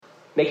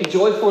Make a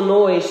joyful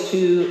noise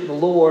to the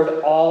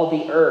Lord, all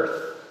the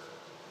earth.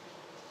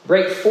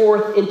 Break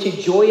forth into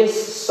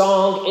joyous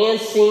song and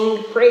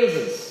sing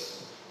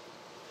praises.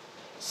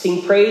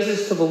 Sing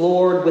praises to the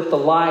Lord with the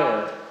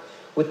lyre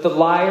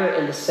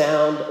and the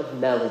sound of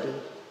melody,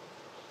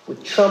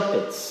 with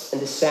trumpets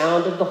and the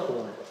sound of the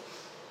horn.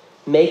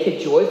 Make a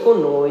joyful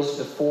noise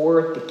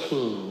before the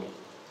King,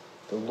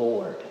 the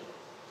Lord.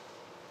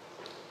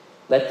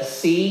 Let the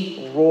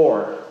sea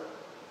roar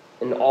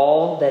and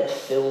all that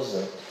fills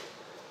it,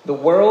 the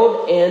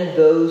world and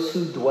those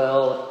who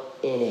dwell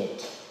in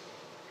it.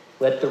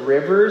 Let the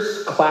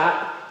rivers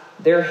clap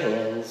their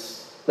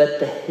hands. Let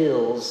the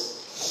hills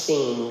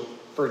sing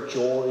for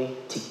joy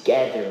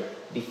together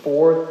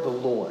before the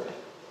Lord.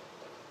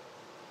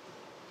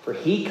 For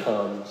he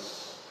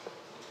comes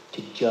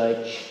to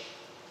judge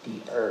the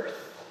earth.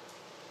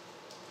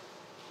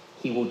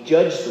 He will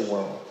judge the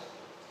world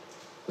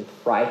with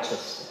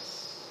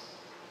righteousness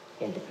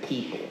and the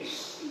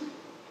peoples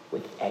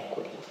with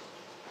equity.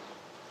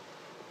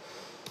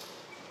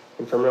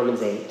 And from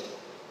Romans 8.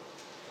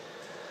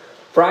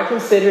 For I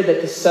consider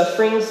that the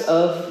sufferings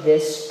of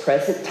this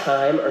present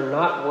time are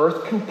not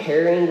worth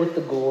comparing with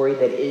the glory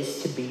that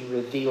is to be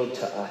revealed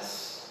to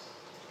us.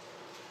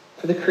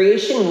 For the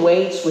creation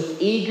waits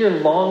with eager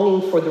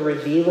longing for the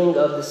revealing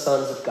of the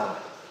sons of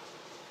God.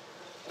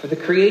 For the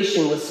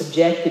creation was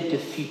subjected to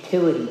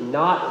futility,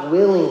 not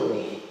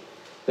willingly,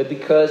 but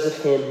because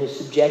of him who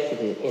subjected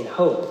it, in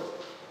hope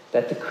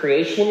that the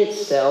creation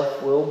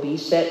itself will be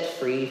set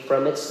free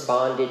from its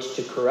bondage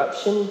to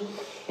corruption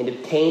and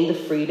obtain the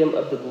freedom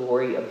of the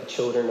glory of the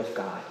children of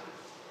God.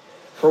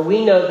 For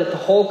we know that the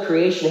whole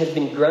creation has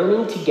been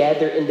groaning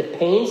together in the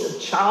pains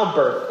of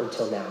childbirth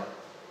until now.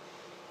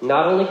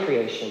 Not only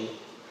creation,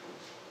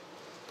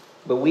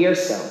 but we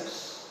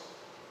ourselves,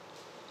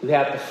 who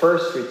have the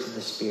first fruits of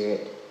the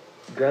Spirit,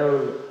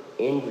 groan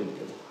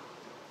inwardly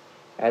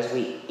as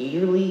we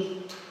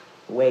eagerly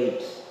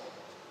wait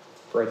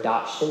for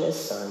adoption as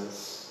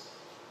sons,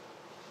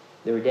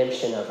 the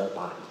redemption of our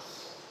bodies.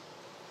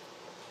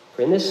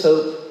 For in this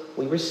hope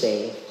we were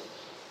saved.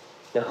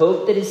 The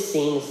hope that is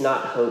seen is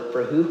not hope,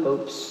 for who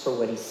hopes for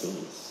what he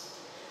sees?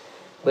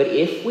 But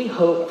if we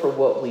hope for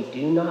what we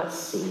do not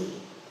see,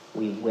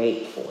 we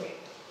wait for it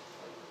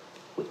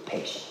with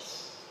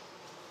patience.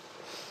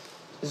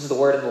 This is the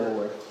word of the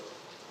Lord.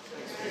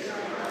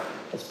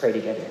 Let's pray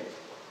together.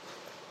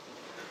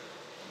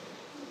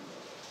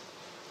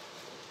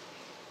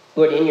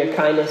 Lord, in your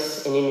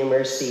kindness and in your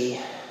mercy,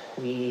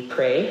 we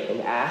pray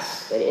and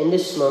ask that in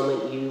this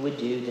moment you would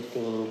do the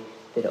thing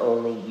that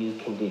only you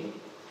can do.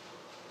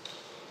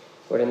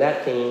 Lord, and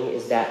that thing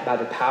is that by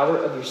the power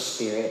of your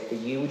Spirit, that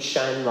you would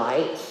shine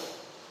light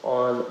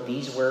on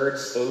these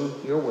words in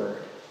your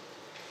word,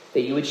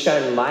 that you would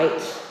shine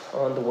light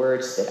on the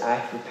words that I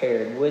have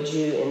prepared. Would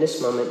you, in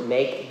this moment,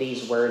 make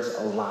these words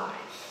alive?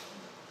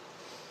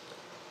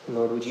 And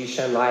Lord, would you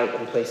shine light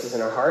in places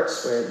in our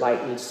hearts where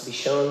light needs to be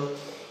shown?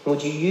 And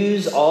would you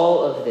use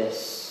all of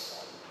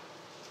this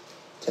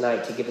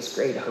tonight to give us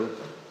great hope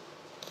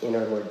in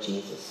our Lord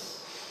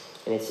Jesus?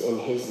 And it's in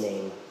his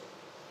name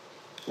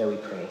that we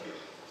pray.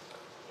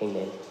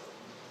 Amen.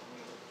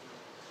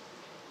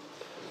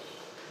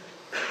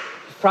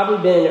 You've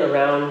probably been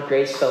around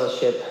Grace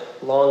Fellowship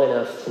long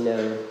enough to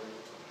know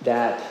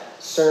that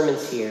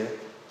sermons here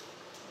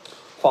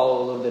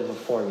follow a little bit of a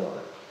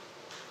formula.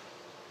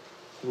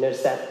 You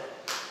notice that?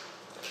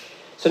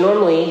 So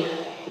normally,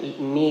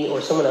 me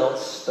or someone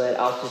else, but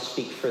I'll just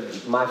speak for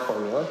my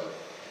formula.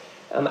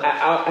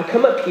 I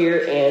come up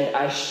here and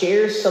I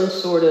share some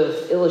sort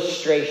of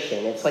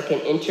illustration. It's like an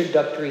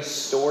introductory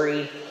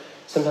story.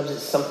 Sometimes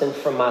it's something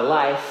from my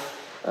life.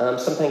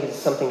 Sometimes it's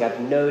something I've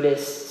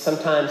noticed.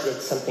 Sometimes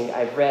it's something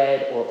I've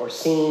read or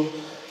seen.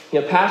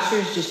 You know,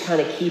 pastors just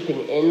kind of keep an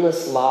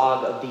endless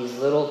log of these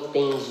little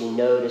things you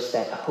notice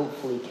that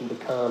hopefully can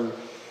become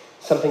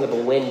something of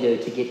a window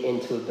to get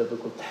into a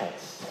biblical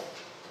text.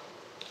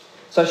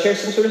 So I'll share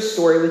some sort of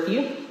story with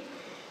you.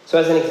 So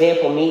as an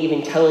example, me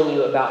even telling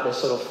you about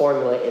this little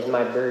formula is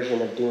my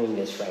version of doing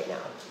this right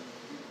now.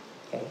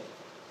 Okay?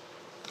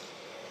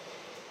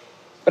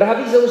 But I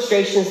have these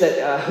illustrations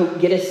that hope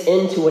get us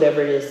into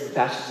whatever it is the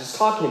passage is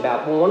talking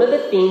about. Well, one of the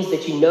things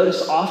that you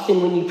notice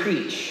often when you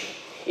preach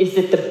is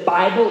that the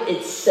Bible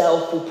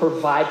itself will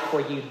provide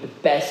for you the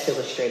best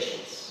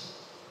illustrations.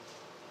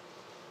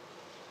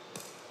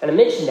 And I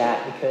mention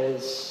that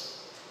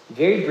because,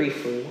 very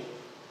briefly,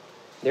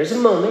 there's a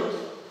moment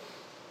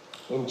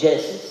in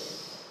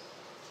Genesis,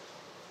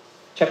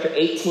 chapter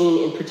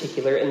 18 in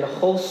particular, and the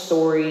whole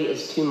story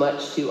is too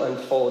much to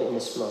unfold in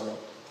this moment.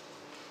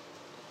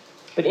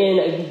 But in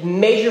a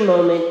major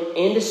moment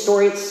in the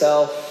story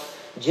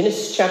itself,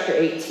 Genesis chapter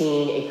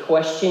 18, a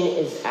question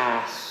is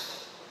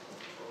asked.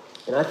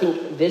 And I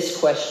think this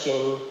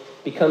question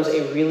becomes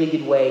a really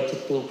good way to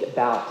think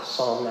about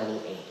Psalm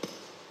 98.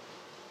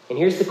 And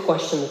here's the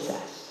question that's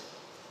asked.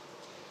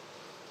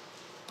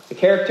 The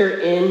character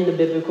in the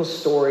biblical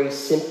story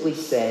simply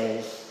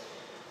says,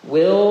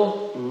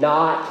 "Will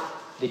not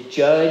the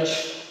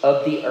judge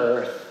of the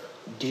earth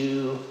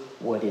do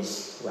what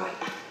is right.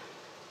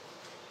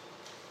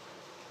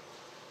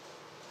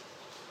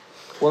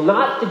 Will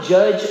not the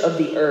judge of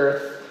the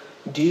earth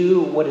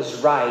do what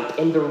is right?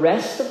 And the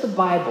rest of the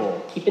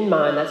Bible, keep in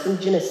mind, that's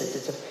in Genesis,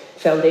 it's a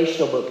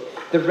foundational book.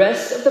 The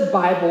rest of the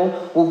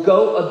Bible will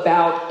go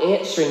about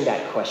answering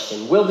that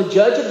question. Will the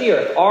judge of the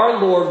earth, our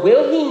Lord,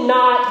 will he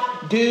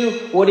not do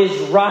what is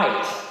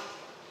right?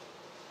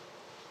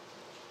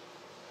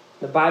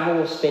 The Bible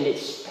will spend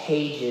its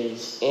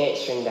pages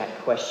answering that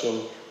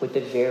question with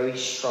a very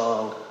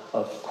strong,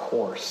 of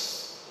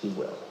course he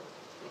will.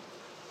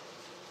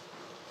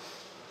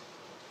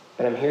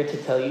 But I'm here to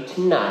tell you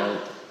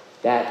tonight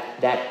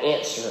that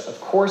answer,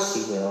 of course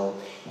he will,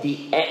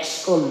 the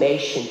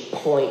exclamation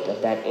point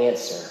of that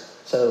answer.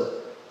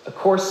 So, of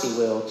course he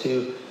will,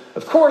 to,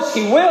 of course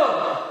he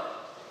will,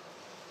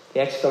 the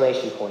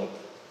exclamation point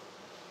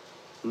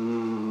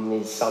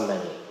is Psalm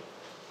 98.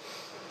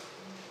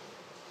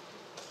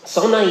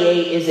 Psalm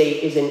 98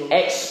 is an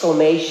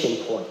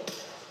exclamation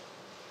point.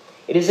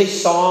 It is a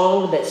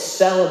song that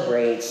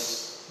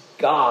celebrates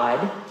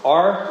God,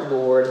 our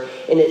Lord,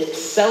 and it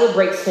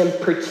celebrates him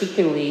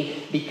particularly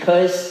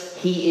because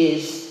he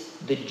is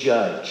the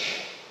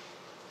judge.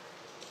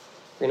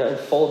 We're going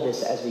to unfold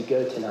this as we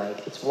go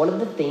tonight. It's one of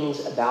the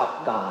things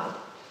about God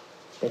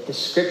that the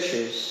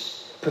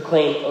scriptures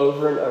proclaim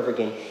over and over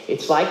again.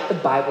 It's like the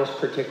Bible's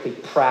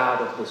particularly proud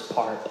of this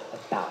part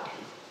about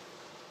him.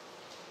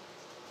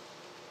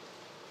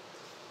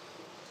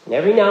 And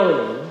every now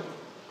and then,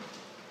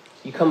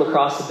 you come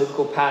across a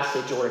biblical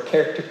passage or a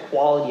character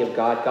quality of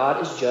God,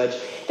 God is judge,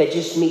 that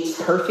just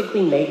meets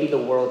perfectly maybe the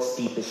world's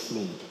deepest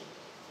need.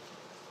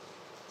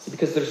 See,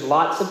 because there's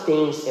lots of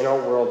things in our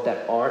world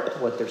that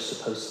aren't what they're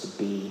supposed to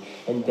be,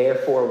 and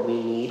therefore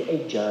we need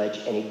a judge,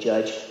 and a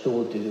judge who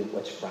will do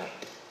what's right.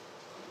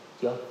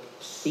 Do y'all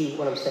see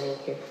what I'm saying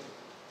here?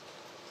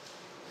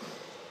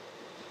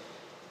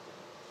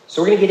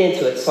 So we're going to get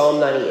into it, Psalm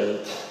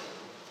 98.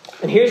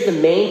 And here's the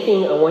main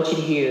thing I want you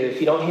to hear. If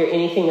you don't hear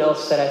anything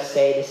else that I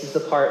say, this is the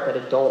part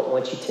that I don't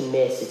want you to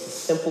miss. It's a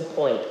simple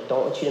point. I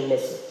don't want you to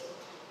miss it.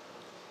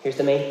 Here's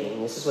the main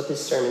thing. This is what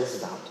this sermon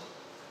is about.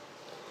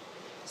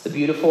 It's the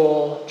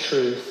beautiful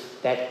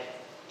truth that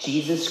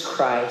Jesus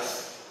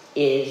Christ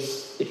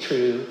is the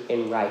true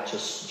and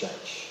righteous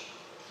judge.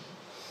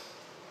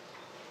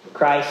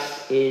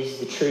 Christ is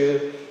the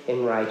true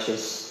and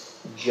righteous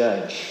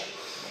judge.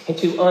 And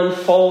to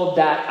unfold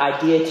that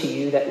idea to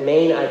you, that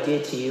main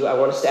idea to you, I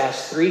want us to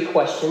ask three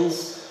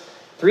questions.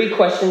 Three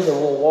questions, and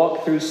we'll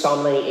walk through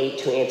Psalm 98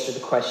 to answer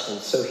the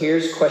questions. So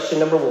here's question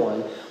number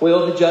one.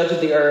 Will the judge of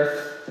the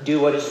earth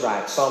do what is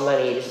right? Psalm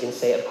 98 is going to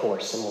say, of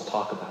course, and we'll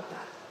talk about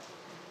that.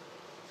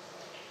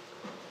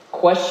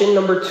 Question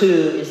number two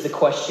is the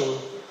question,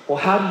 well,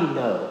 how do you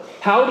know?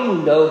 How do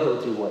you know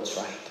he'll do what's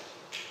right?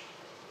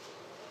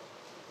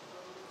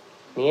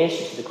 And the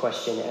answer to the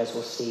question, as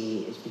we'll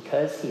see, is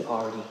because he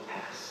already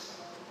has.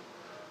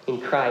 In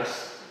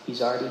Christ,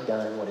 he's already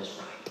done what is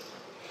right.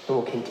 And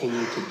will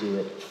continue to do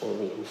it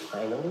fully and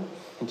finally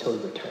until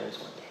he returns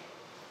one day.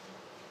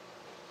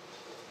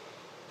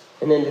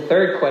 And then the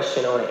third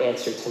question I want to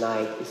answer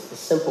tonight is the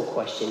simple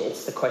question.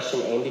 It's the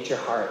question aimed at your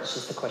heart. It's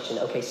just the question,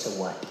 okay, so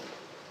what?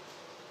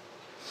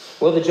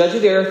 Will the judge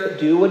of the earth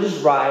do what is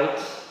right?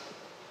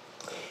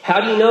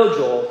 How do you know,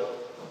 Joel?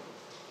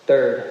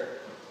 Third,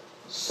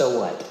 so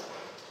what?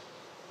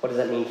 What does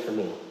that mean for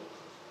me? And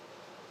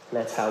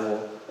that's how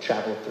we'll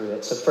travel through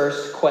it. So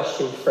first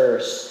question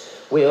first.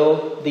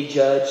 Will the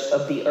judge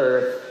of the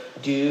earth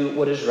do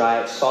what is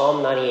right?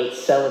 Psalm 98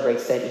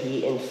 celebrates that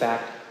he, in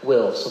fact,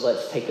 will. So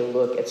let's take a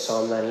look at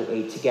Psalm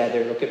 98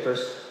 together. Look at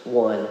verse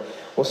 1.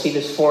 We'll see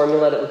this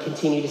formula that we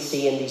continue to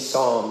see in these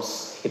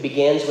Psalms. It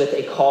begins with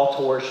a call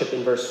to worship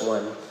in verse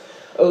 1.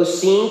 Oh,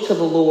 sing to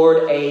the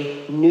Lord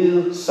a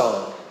new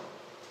song.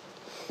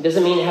 It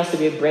doesn't mean it has to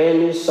be a brand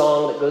new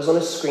song that goes on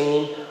a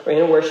screen or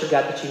in a worship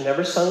guide that you've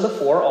never sung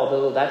before,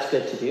 although that's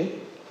good to do.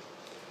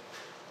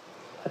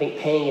 I think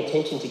paying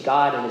attention to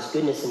God and his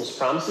goodness and his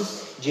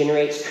promises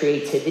generates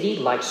creativity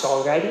like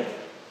songwriting.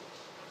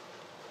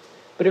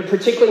 But it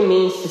particularly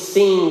means to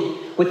sing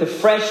with a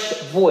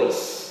fresh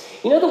voice.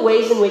 You know the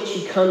ways in which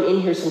you come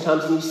in here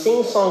sometimes and you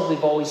sing songs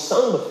we've always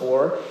sung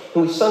before,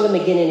 and we've sung them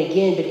again and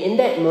again, but in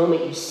that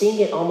moment you sing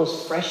it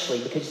almost freshly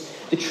because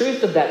the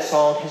truth of that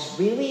song has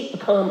really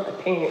become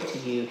apparent to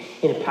you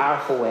in a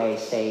powerful way,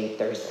 say,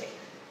 Thursday.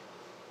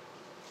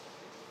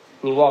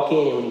 And you walk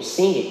in and when you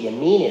sing it, you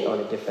mean it on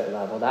a different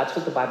level. That's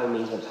what the Bible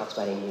means when it talks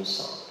about a new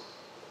song.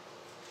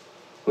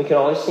 We can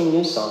always sing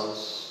new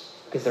songs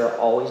because there are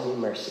always new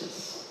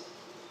mercies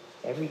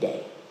every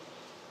day.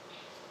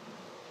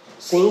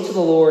 Sing to the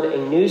Lord a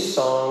new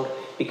song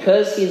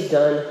because he has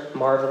done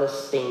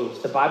marvelous things.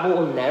 The Bible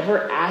will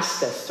never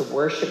ask us to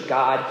worship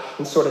God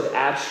in sort of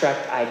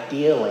abstract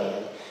idea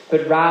land,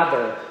 but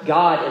rather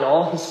God in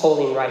all his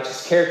holy and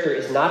righteous character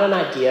is not an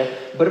idea,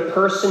 but a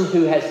person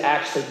who has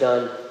actually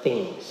done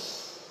things.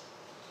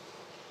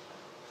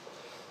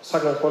 I was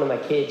talking with one of my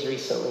kids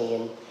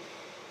recently,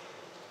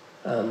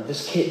 and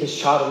this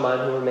child of mine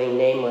who remained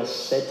nameless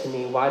said to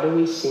me, why do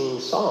we sing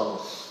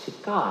songs? to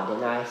God.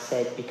 And I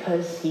said,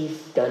 because he's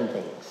done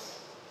things.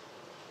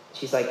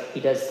 She's like, he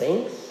does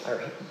things?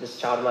 Or this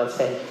child of mine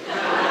said,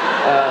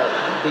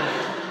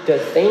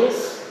 does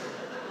things?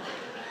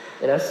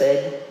 And I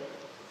said,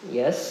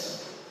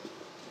 yes,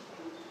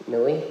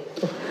 Millie.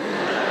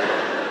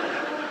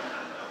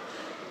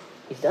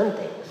 He's done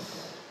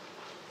things.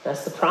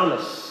 That's the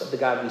promise of the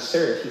God we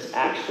serve. He's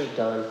actually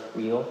done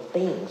real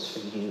things for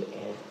you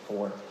and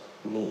for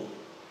me.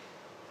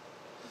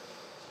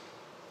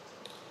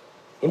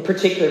 In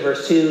particular,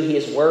 verse 2, he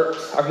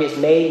has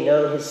made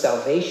known his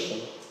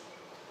salvation.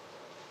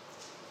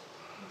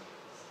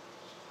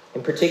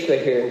 In particular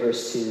here in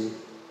verse 2,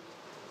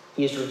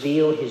 he has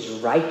revealed his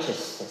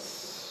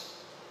righteousness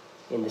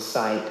in the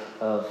sight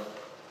of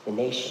the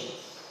nations.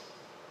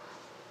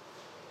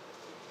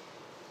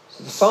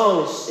 So the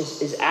song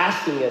is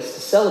asking us to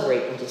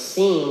celebrate and to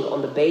sing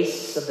on the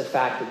basis of the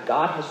fact that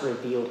God has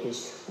revealed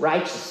his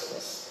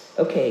righteousness.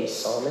 Okay,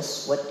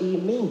 psalmist, what do you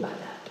mean by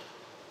that?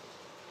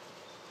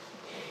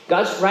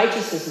 God's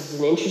righteousness is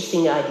an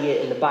interesting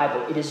idea in the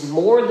Bible. It is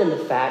more than the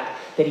fact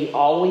that he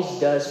always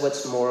does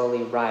what's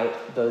morally right,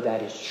 though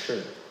that is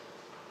true.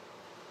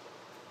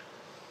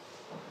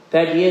 The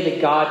idea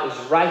that God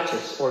is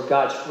righteous or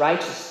God's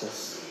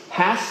righteousness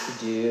has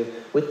to do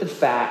with the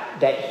fact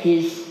that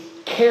his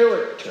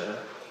character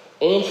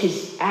and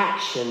his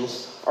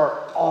actions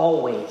are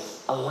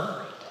always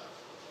aligned.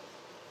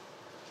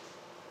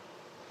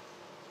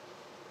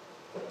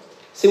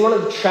 See, one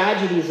of the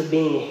tragedies of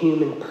being a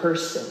human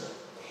person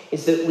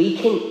is that we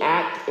can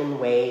act in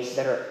ways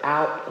that are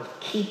out of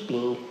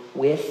keeping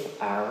with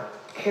our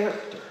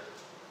character.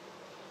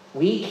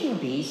 We can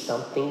be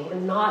something we're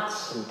not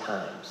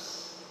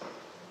sometimes.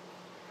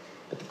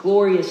 But the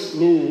glorious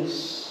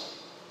news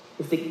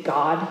is that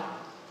God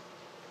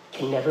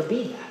can never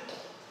be that.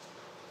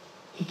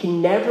 He can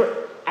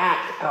never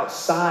act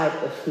outside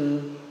of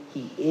who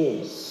he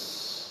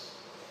is.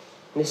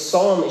 And this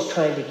psalm is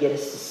trying to get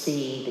us to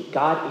see that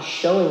God is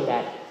showing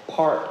that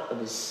part of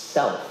his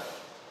self.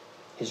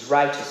 His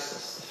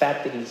righteousness, the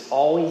fact that he's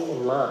always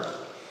in line.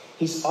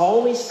 He's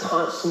always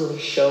constantly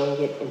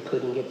showing it and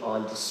putting it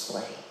on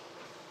display.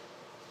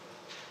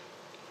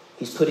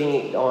 He's putting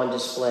it on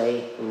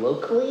display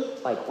locally,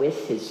 like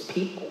with his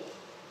people.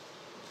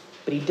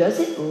 But he does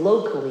it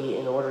locally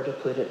in order to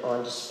put it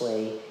on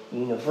display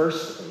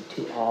universally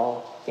to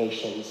all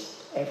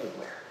nations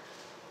everywhere.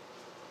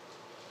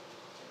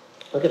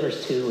 Look at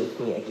verse 2 with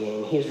me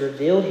again. He has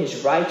revealed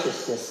his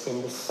righteousness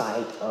in the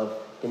sight of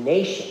the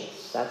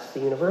nations. That's the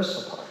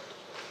universal part.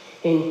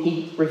 And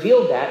he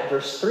revealed that,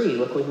 verse 3.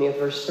 Look with me at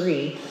verse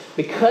 3.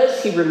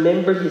 Because he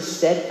remembered his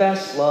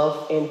steadfast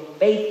love and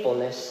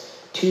faithfulness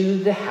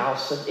to the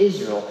house of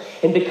Israel.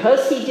 And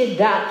because he did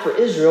that for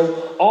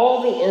Israel,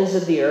 all the ends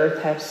of the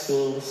earth have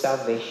seen the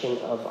salvation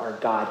of our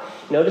God.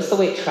 Notice the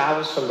way it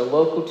travels from the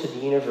local to the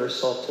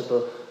universal to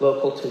the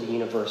local to the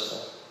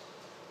universal.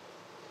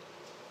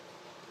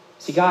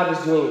 See, God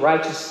was doing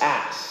righteous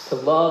acts to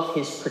love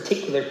his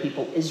particular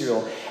people,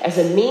 Israel, as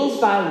a means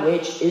by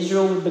which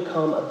Israel would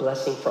become a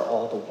blessing for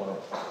all the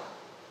world.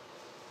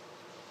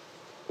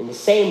 In the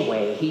same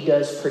way, he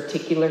does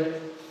particular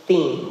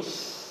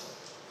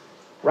things,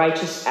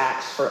 righteous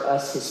acts for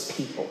us, his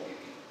people,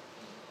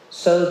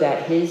 so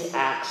that his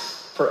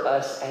acts for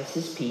us as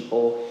his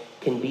people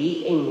can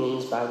be a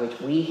means by which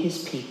we,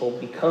 his people,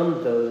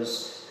 become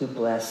those who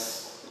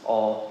bless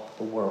all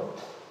the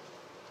world.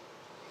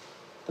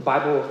 The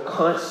Bible will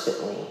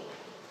constantly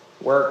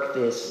work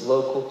this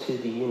local to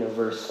the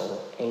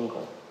universal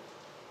angle.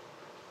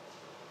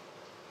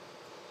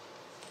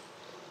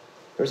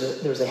 There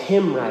was a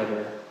hymn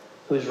writer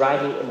who was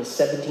writing in the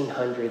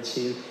 1700s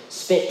who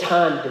spent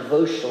time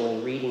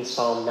devotionally reading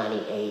Psalm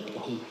 98,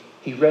 and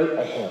he wrote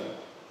a hymn.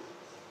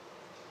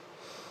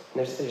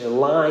 And there's a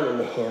line in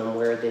the hymn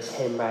where this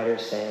hymn writer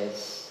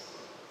says,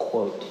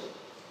 quote,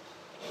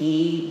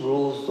 "He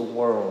rules the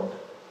world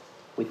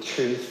with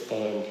truth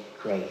and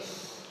grace,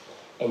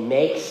 and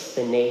makes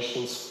the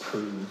nations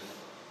prove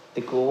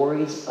the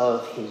glories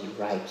of his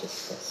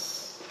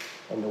righteousness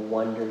and the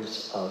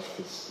wonders of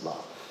his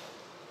love."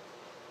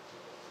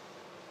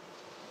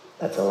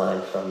 That's a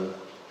line from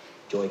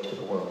Joy to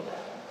the World,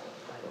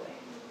 by the way.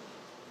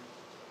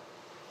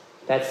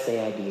 That's the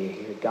idea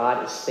here.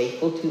 God is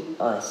faithful to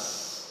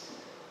us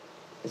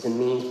as a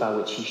means by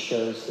which he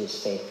shows his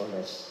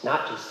faithfulness,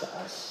 not just to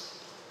us,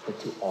 but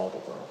to all the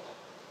world.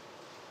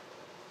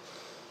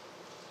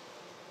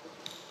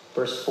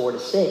 Verse 4 to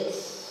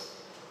 6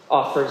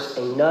 offers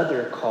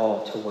another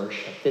call to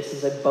worship. This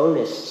is a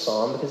bonus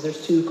psalm because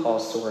there's two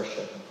calls to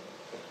worship.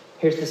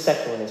 Here's the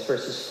second one. It's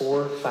verses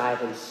 4,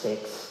 5, and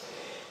 6.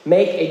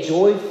 Make a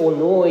joyful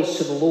noise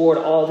to the Lord,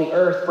 all the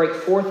earth. Break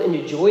forth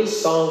into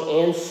joyous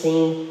song and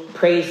sing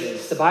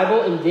praises. The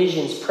Bible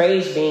envisions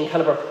praise being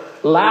kind of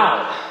a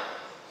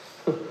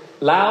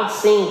loud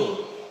singing.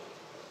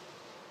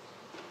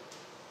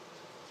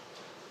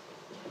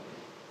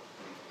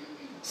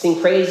 Sing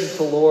praises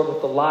to the Lord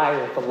with the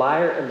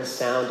lyre and the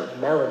sound of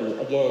melody.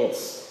 Again,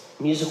 it's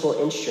musical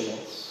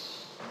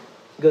instruments.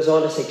 It goes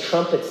on to say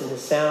trumpets and the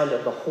sound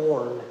of the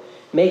horn.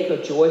 Make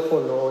a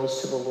joyful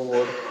noise to the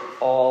Lord,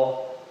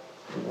 all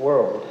the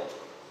world.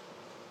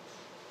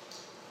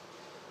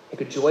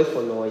 Make a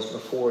joyful noise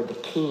before the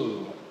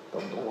King, the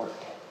Lord.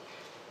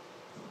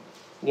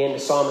 Again, the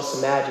psalmist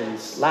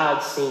imagines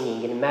loud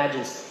singing and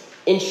imagines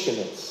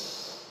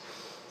instruments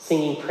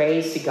singing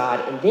praise to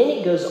God. And then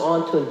it goes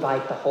on to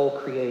invite the whole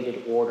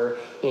created order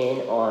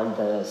in on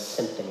the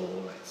symphony,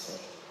 we might say.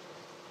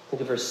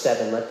 Look at verse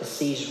 7. Let the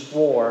seas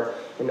roar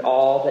and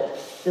all that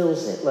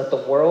fills it. Let the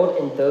world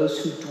and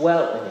those who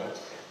dwell in it.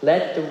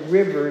 Let the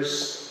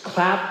rivers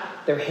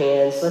clap their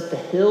hands. Let the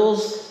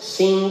hills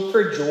sing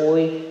for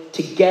joy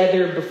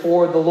together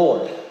before the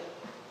Lord.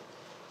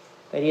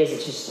 The idea is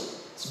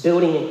it's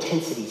building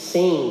intensity.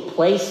 Sing,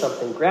 play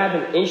something, grab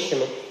an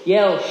instrument,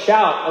 yell,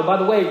 shout. Oh, by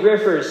the way,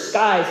 rivers,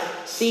 skies,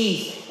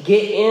 seas,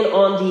 get in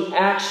on the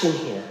action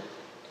here.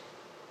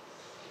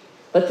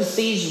 Let the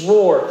seas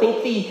roar.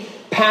 Think the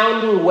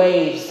pounding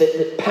waves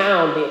that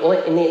pound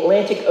in the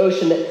Atlantic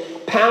Ocean,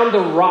 that pound the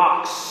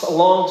rocks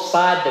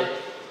alongside the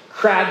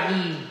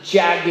craggy,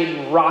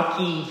 jagged,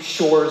 rocky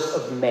shores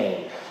of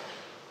Maine.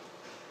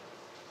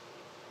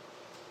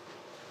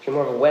 If you're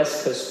more of a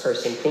West Coast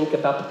person, think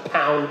about the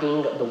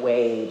pounding of the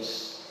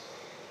waves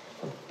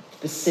of the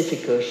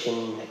Pacific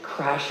Ocean that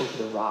crash into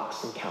the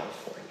rocks in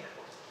California.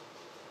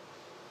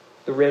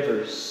 The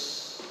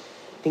rivers.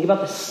 Think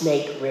about the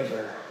Snake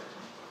River.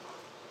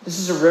 This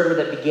is a river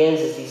that begins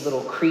as these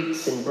little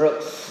creeks and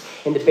brooks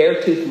in the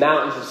Beartooth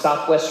Mountains of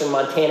southwestern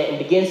Montana and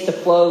begins to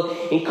flow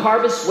and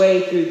carve its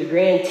way through the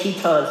Grand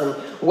Tetons in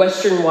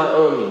western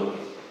Wyoming.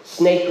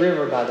 Snake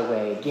River, by the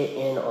way, get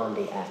in on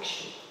the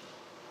action.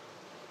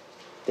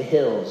 The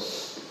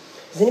hills.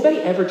 Has anybody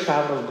ever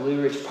traveled on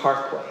Blue Ridge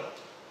Parkway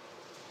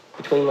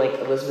between like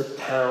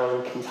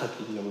Elizabethtown,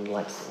 Kentucky, and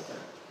Lexington?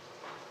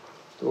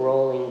 The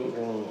rolling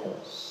green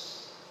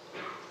hills.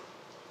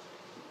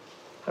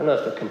 I don't know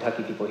if there are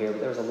Kentucky people here, but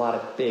there was a lot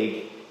of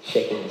big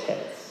shaking of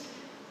heads.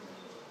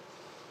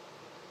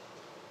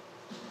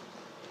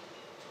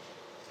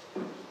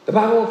 The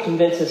Bible will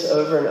convince us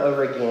over and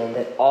over again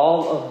that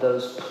all of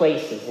those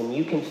places, and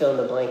you can fill in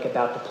the blank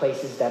about the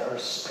places that are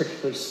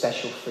particularly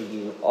special for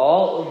you,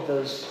 all of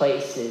those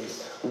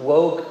places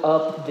woke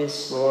up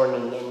this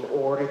morning in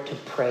order to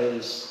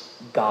praise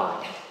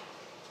God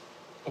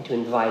and to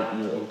invite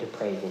you into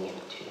praising Him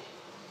too.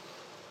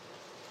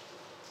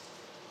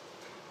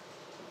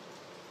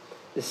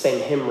 The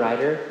same hymn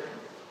writer,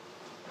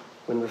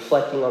 when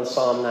reflecting on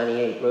Psalm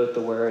 98, wrote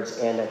the words,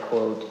 and I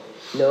quote,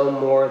 "No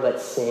more let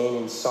sin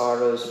and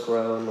sorrows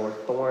grow, nor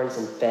thorns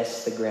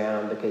infest the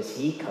ground, because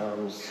He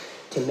comes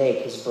to make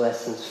His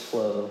blessings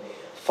flow,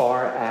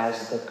 far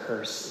as the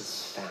curse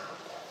is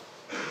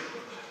found."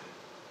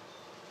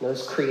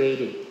 Those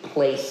created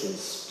places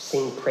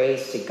sing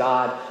praise to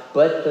God,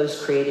 but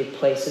those created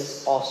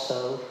places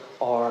also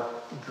are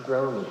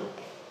groaning.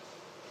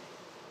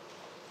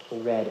 We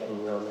read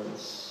in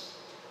Romans.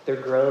 They're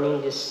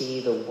groaning to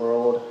see the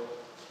world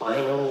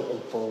finally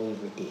and fully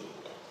redeemed.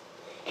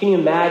 Can you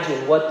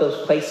imagine what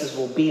those places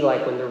will be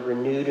like when they're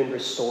renewed and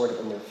restored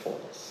in their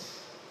fullness?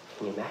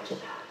 Can you imagine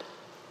that?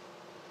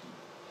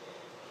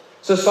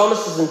 So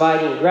psalmist is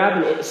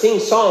inviting, sing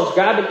songs,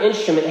 grab an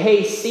instrument.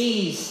 Hey,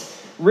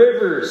 seas,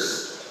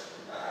 rivers,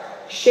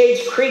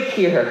 Shades Creek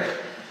here,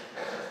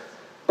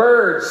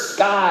 birds,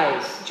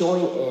 skies,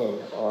 join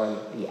in on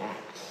the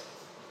act.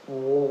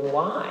 Well,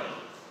 why?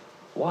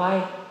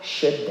 Why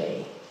should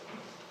they?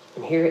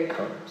 And here it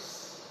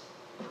comes.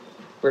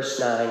 Verse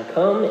 9,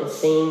 come and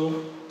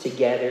sing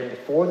together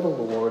before the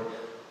Lord.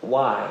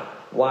 Why?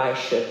 Why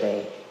should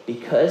they?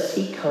 Because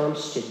He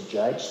comes to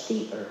judge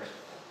the earth.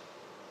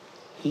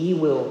 He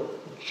will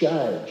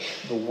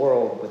judge the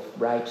world with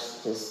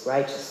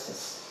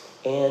righteousness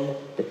and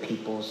the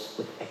peoples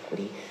with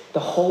equity. The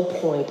whole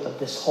point of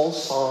this whole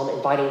psalm,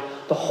 inviting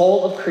the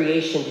whole of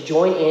creation to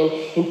join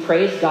in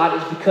praise God,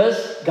 is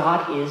because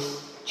God is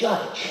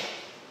judge.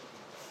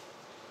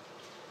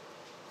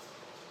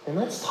 And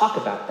let's talk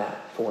about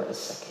that for a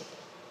second.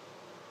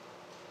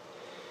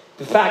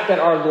 The fact that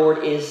our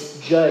Lord is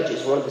judge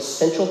is one of the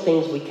central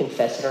things we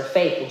confess in our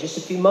faith. In just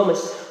a few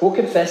moments, we'll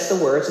confess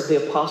the words of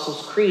the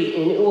Apostles' Creed,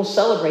 and it will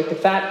celebrate the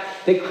fact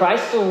that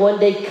Christ will one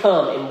day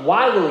come. And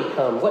why will He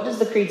come? What does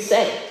the Creed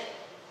say?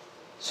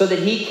 So that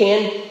He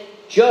can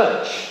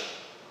judge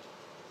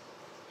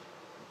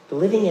the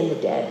living and the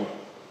dead.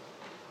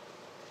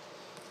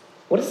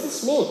 What does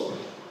this mean?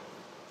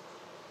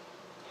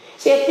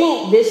 See, I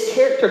think this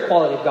character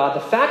quality of God, the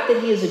fact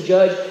that He is a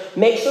judge,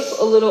 makes us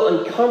a little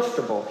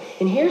uncomfortable.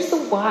 And here's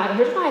why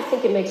I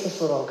think it makes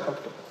us a little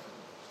uncomfortable.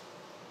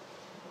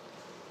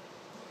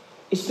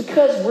 It's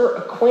because we're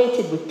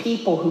acquainted with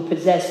people who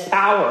possess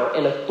power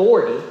and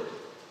authority,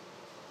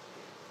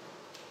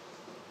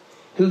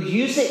 who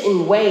use it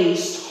in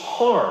ways to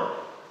harm.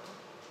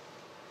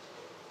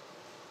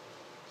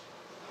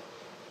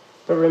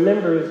 But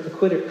remember, the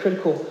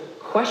critical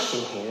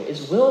question here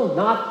is, will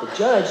not the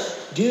judge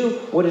do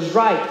what is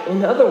right?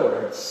 In other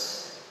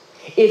words,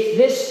 if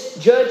this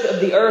judge of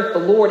the earth, the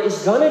Lord,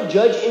 is going to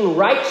judge in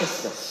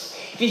righteousness,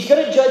 if he's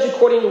going to judge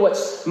according to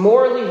what's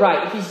morally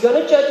right, if he's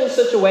going to judge in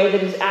such a way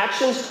that his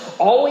actions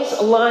always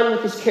align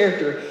with his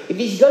character, if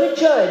he's going to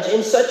judge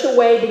in such a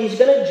way that he's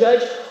going to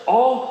judge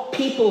all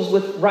peoples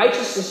with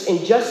righteousness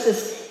and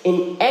justice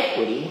and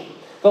equity,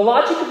 the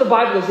logic of the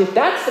Bible is if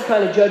that's the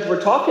kind of judge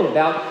we're talking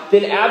about,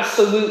 then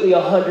absolutely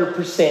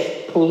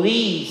 100%,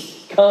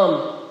 please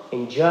come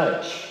and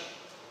judge.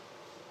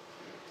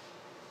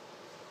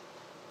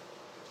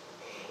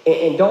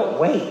 And don't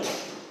wait.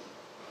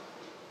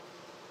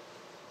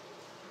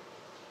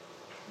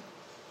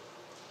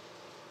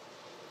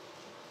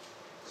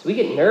 So we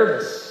get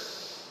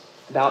nervous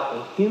about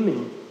a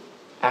human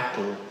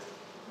acting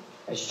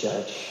as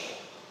judge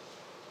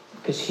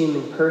because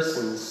human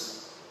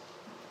persons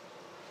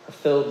are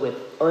filled with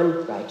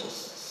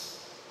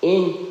unrighteousness,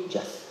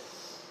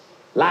 injustice,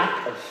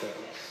 lack of fairness.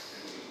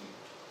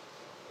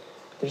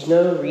 There's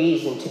no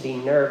reason to be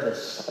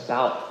nervous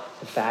about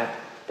the fact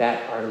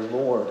that our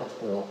Lord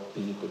will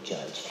be the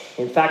judge.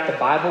 In fact, the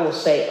Bible will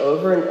say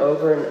over and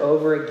over and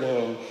over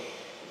again,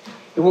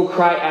 it will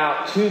cry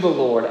out to the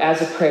Lord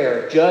as a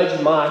prayer,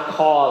 judge my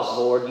cause,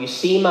 Lord. You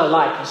see my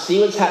life. You see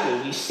what's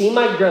happening. You see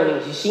my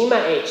groanings. You see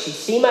my aches. You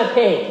see my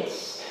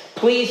pains.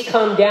 Please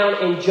come down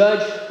and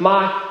judge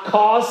my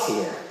cause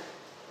here.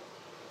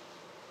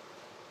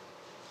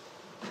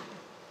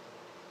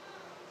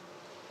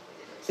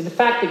 See, the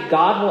fact that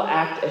God will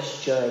act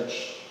as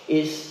judge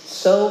is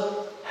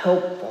so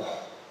helpful.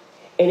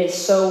 And it's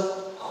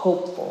so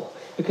hopeful.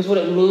 Because what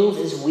it means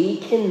is we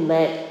can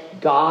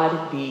let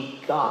God be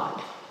God.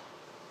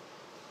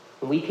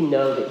 And we can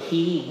know that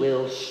he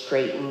will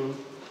straighten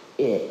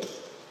it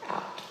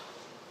out.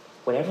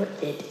 Whatever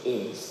it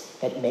is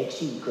that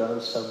makes you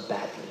groan so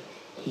badly,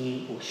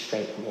 he will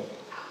straighten it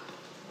out.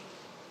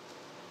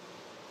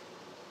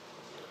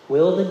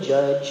 Will the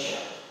judge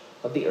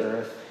of the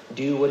earth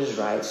do what is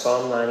right?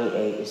 Psalm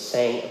 98 is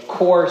saying, of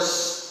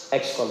course,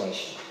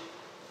 exclamation.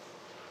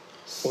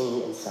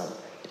 Sing and celebrate.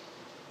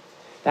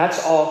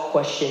 That's all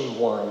question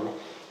 1.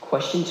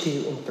 Question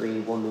 2 and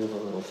 3 will move a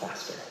little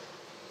faster.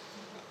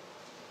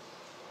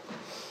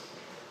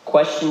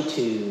 Question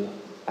 2,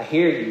 I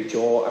hear you,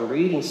 Joel. I'm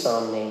reading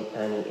Psalm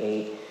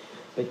 98,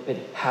 but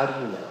how do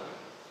you know?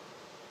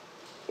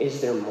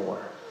 Is there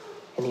more?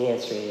 And the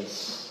answer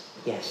is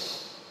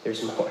yes,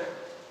 there's more.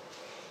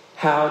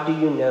 How do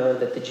you know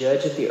that the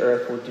judge of the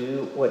earth will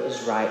do what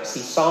is right? See,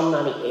 Psalm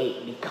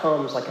 98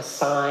 becomes like a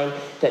sign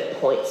that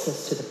points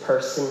us to the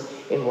person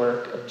and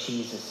work of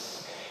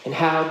Jesus. And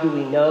how do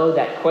we know?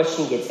 That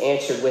question gets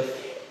answered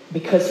with,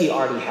 because he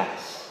already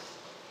has.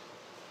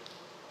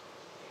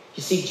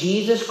 You see,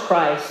 Jesus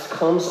Christ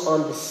comes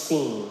on the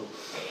scene,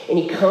 and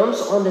he comes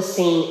on the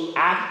scene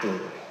acting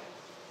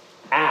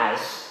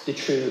as the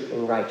true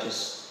and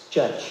righteous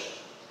judge.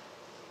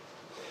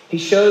 He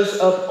shows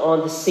up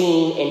on the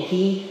scene, and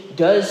he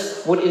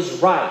does what is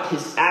right.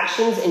 His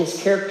actions and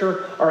his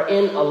character are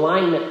in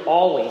alignment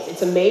always.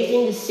 It's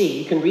amazing to see.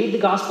 You can read the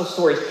gospel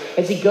stories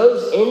as he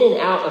goes in and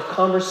out of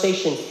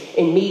conversations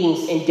and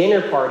meetings and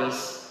dinner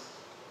parties.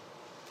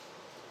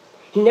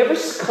 He never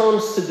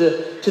succumbs to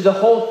the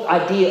whole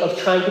idea of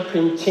trying to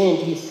pretend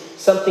he's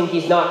something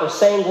he's not, or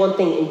saying one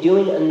thing and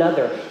doing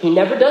another. He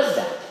never does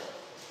that.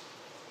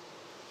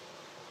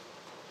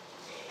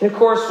 And of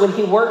course, when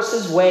he works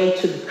his way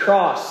to the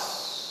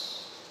cross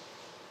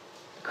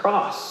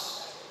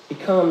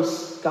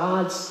becomes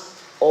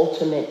God's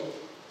ultimate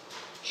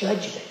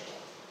judgment.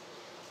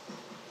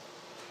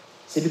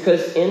 See,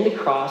 because in the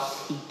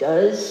cross, he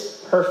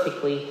does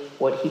perfectly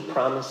what he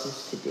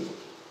promises to do.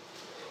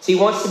 See, he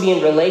wants to be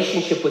in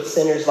relationship with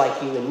sinners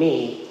like you and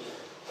me.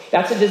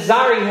 That's a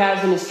desire he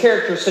has in his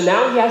character. So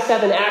now he has to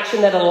have an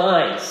action that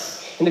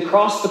aligns. And the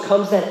cross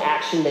becomes that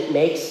action that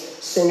makes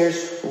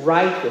sinners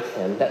right with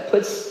him, that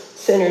puts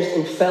sinners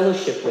in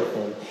fellowship with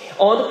him.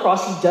 On the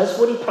cross, he does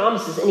what he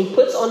promises, and he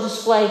puts on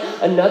display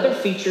another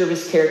feature of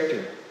his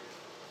character: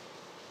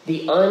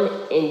 the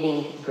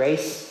unending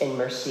grace and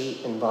mercy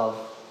and love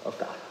of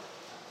God.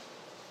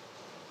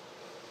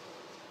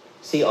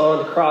 See,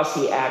 on the cross,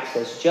 he acts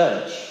as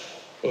judge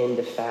in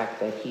the fact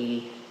that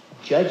he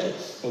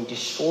judges and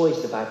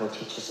destroys, the Bible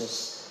teaches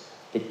us,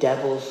 the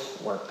devil's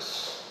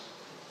works.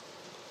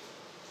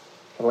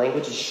 The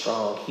language is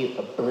strong. He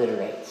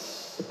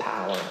obliterates the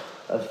power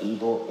of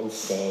evil and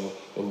sin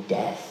and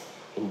death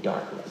and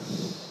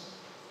darkness.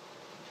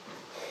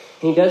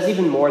 And he does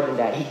even more than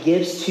that. He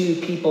gives to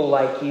people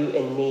like you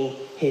and me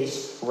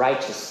his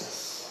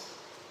righteousness.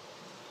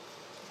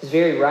 His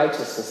very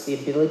righteousness, the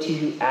ability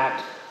to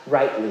act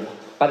rightly.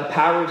 By the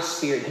power of the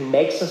Spirit, he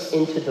makes us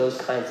into those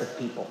kinds of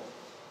people.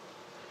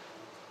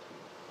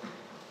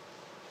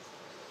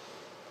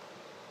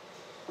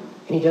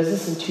 And he does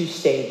this in 2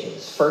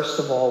 stages. First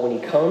of all, when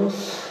he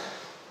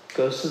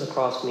goes to the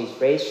cross, when he's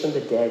raised from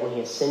the dead, when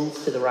he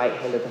ascends to the right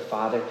hand of the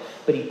Father.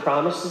 But he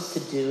promises to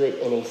do it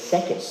in a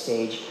second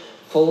stage,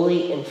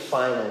 fully and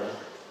finally,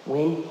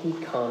 when he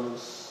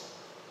comes,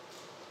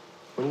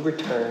 when he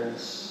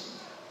returns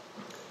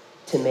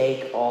to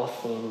make all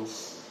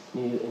things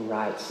new and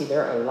right. See,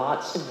 there are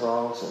lots of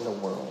wrongs in the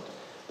world,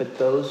 but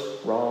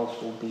those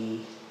wrongs will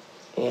be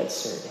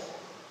answered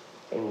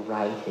and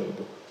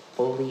righted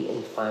fully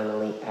and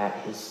finally at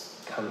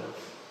his coming.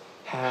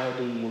 How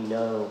do you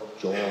know,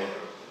 Joel,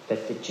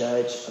 that the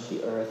judge of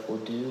the earth will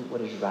do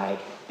what is right?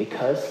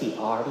 Because he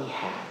already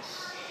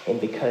has, and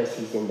because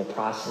he's in the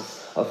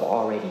process of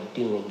already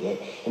doing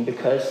it, and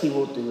because he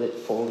will do it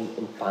fully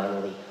and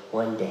finally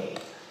one day.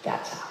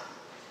 That's how.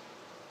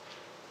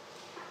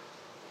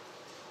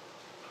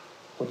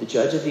 Will the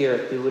judge of the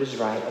earth do what is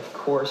right? Of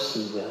course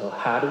he will.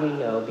 How do we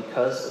know?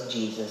 Because of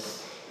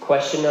Jesus.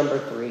 Question number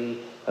 3.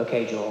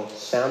 Okay, Joel,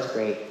 sounds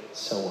great.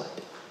 So what?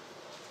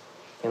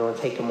 And I want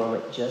to take a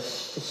moment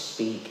just to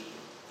speak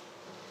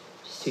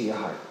just to your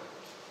heart.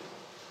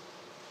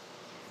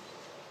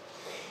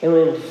 And I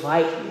want to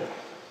invite you,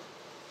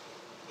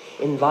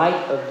 in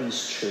light of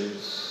these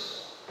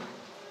truths,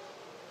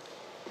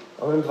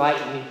 I want to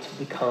invite you to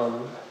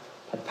become,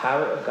 by the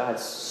power of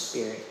God's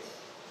Spirit,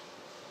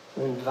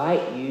 I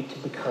invite you to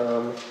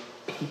become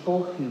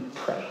people who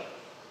pray.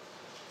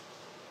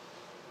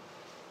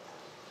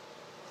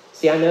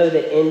 See, I know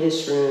that in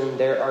this room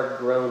there are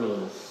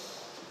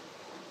groanings.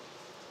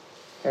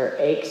 There are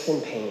aches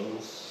and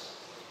pains.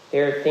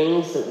 There are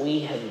things that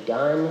we have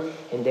done,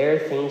 and there are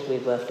things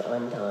we've left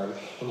undone.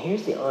 And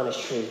here's the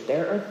honest truth.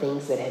 There are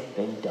things that have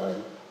been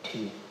done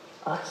to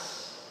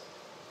us.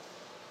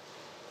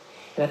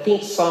 And I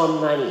think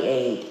Psalm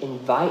 98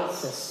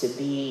 invites us to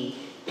be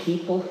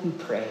people who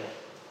pray.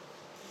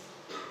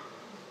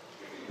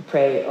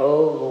 Pray,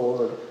 oh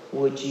Lord,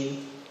 would you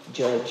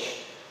judge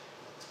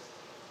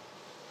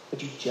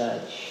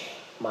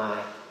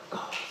my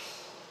cause?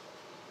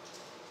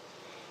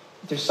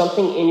 If there's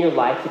something in your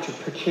life that you're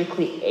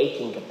particularly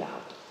aching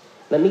about,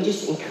 let me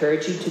just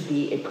encourage you to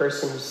be a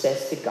person who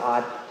says to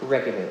God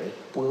regularly,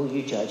 will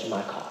you judge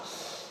my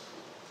cause?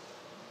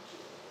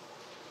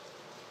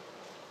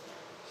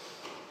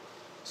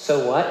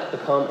 So what?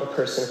 Become a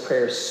person of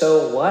prayer.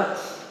 So what?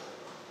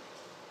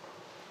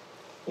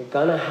 You're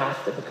going to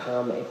have to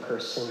become a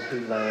person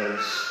who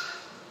learns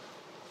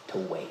to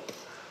wait.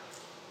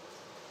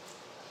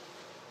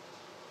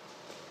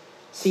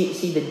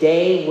 See, the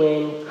day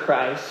when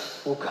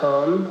Christ will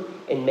come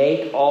and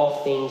make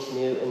all things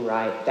new and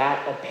right,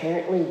 that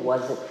apparently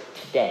wasn't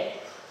today.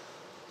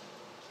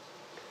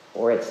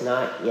 Or it's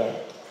not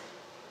yet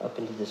up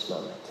into this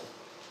moment.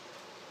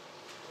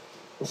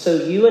 And so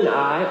you and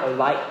I are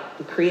like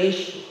the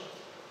creation.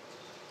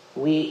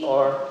 We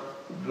are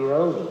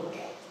groaning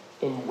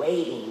and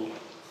waiting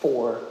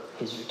for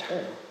his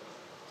return.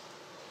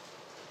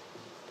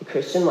 The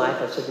Christian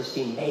life, I've said this to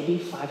you maybe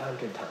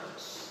 500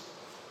 times,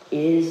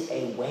 is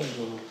a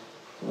waiting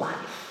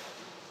life.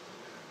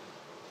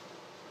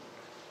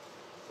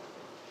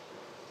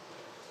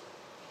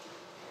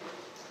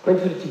 Let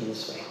me put it to you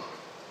this way.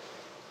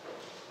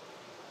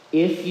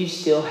 If you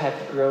still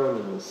have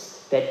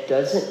groanings, that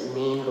doesn't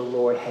mean the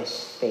Lord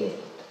has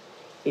failed.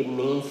 It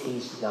means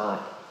he's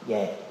not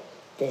yet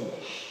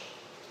finished.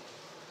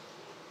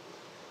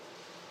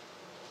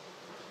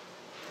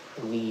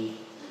 We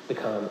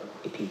become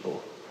a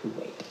people who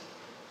wait.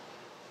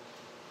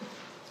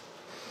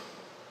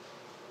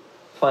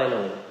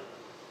 Finally,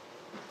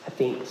 I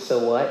think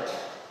so what,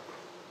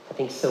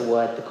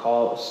 the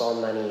call of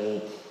Psalm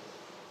 98,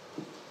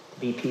 to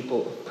be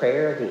people of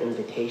prayer, the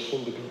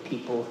invitation to be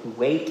people who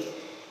wait,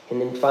 and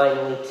then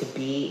finally to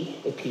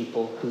be a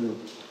people who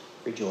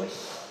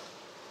rejoice.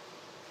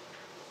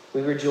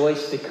 We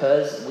rejoice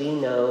because we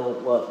know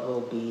what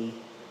will be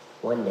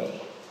one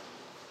day.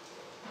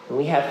 And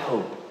we have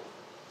hope.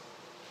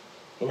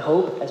 And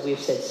hope, as we have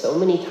said so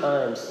many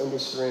times in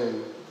this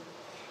room,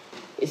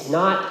 is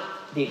not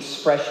the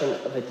expression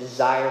of a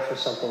desire for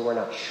something we're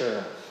not sure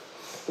of.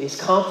 It is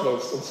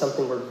confidence in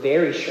something we're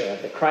very sure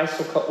of, that Christ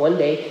will one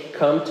day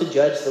come to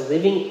judge the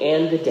living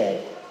and the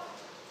dead.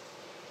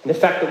 And the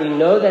fact that we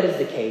know that is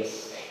the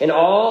case, and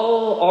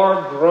all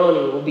our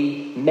groaning will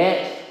be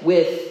met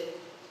with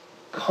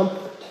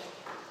comfort.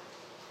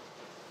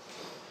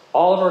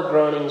 All of our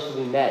groanings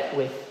will be met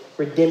with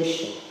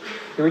redemption.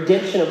 The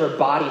redemption of our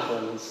bodies,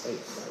 Romans 8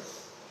 says.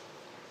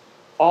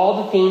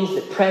 All the things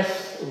that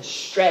press and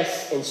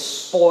stress and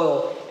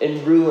spoil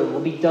and ruin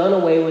will be done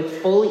away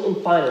with fully and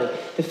finally.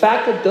 The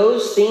fact that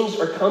those things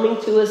are coming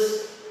to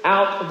us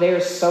out there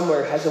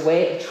somewhere has a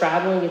way of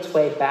traveling its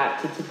way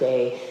back to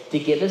today to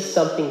give us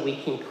something we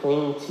can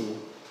cling to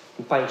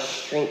and find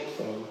strength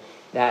in.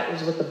 That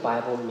is what the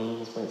Bible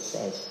means when it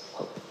says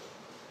hope.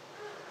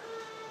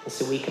 And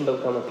so we can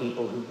become a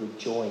people who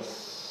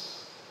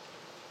rejoice,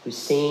 who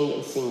sing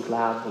and sing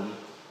loudly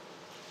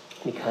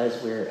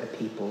because we're a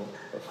people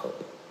of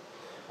hope.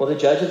 Will the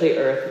judge of the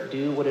earth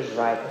do what is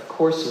right? Of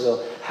course he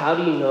will. How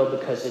do you know?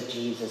 Because of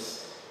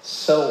Jesus.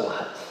 So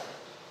what?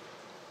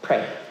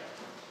 Pray.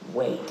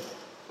 Wait.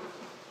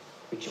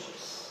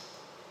 Rejoice.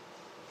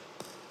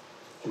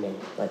 Amen.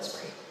 Let's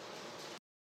pray.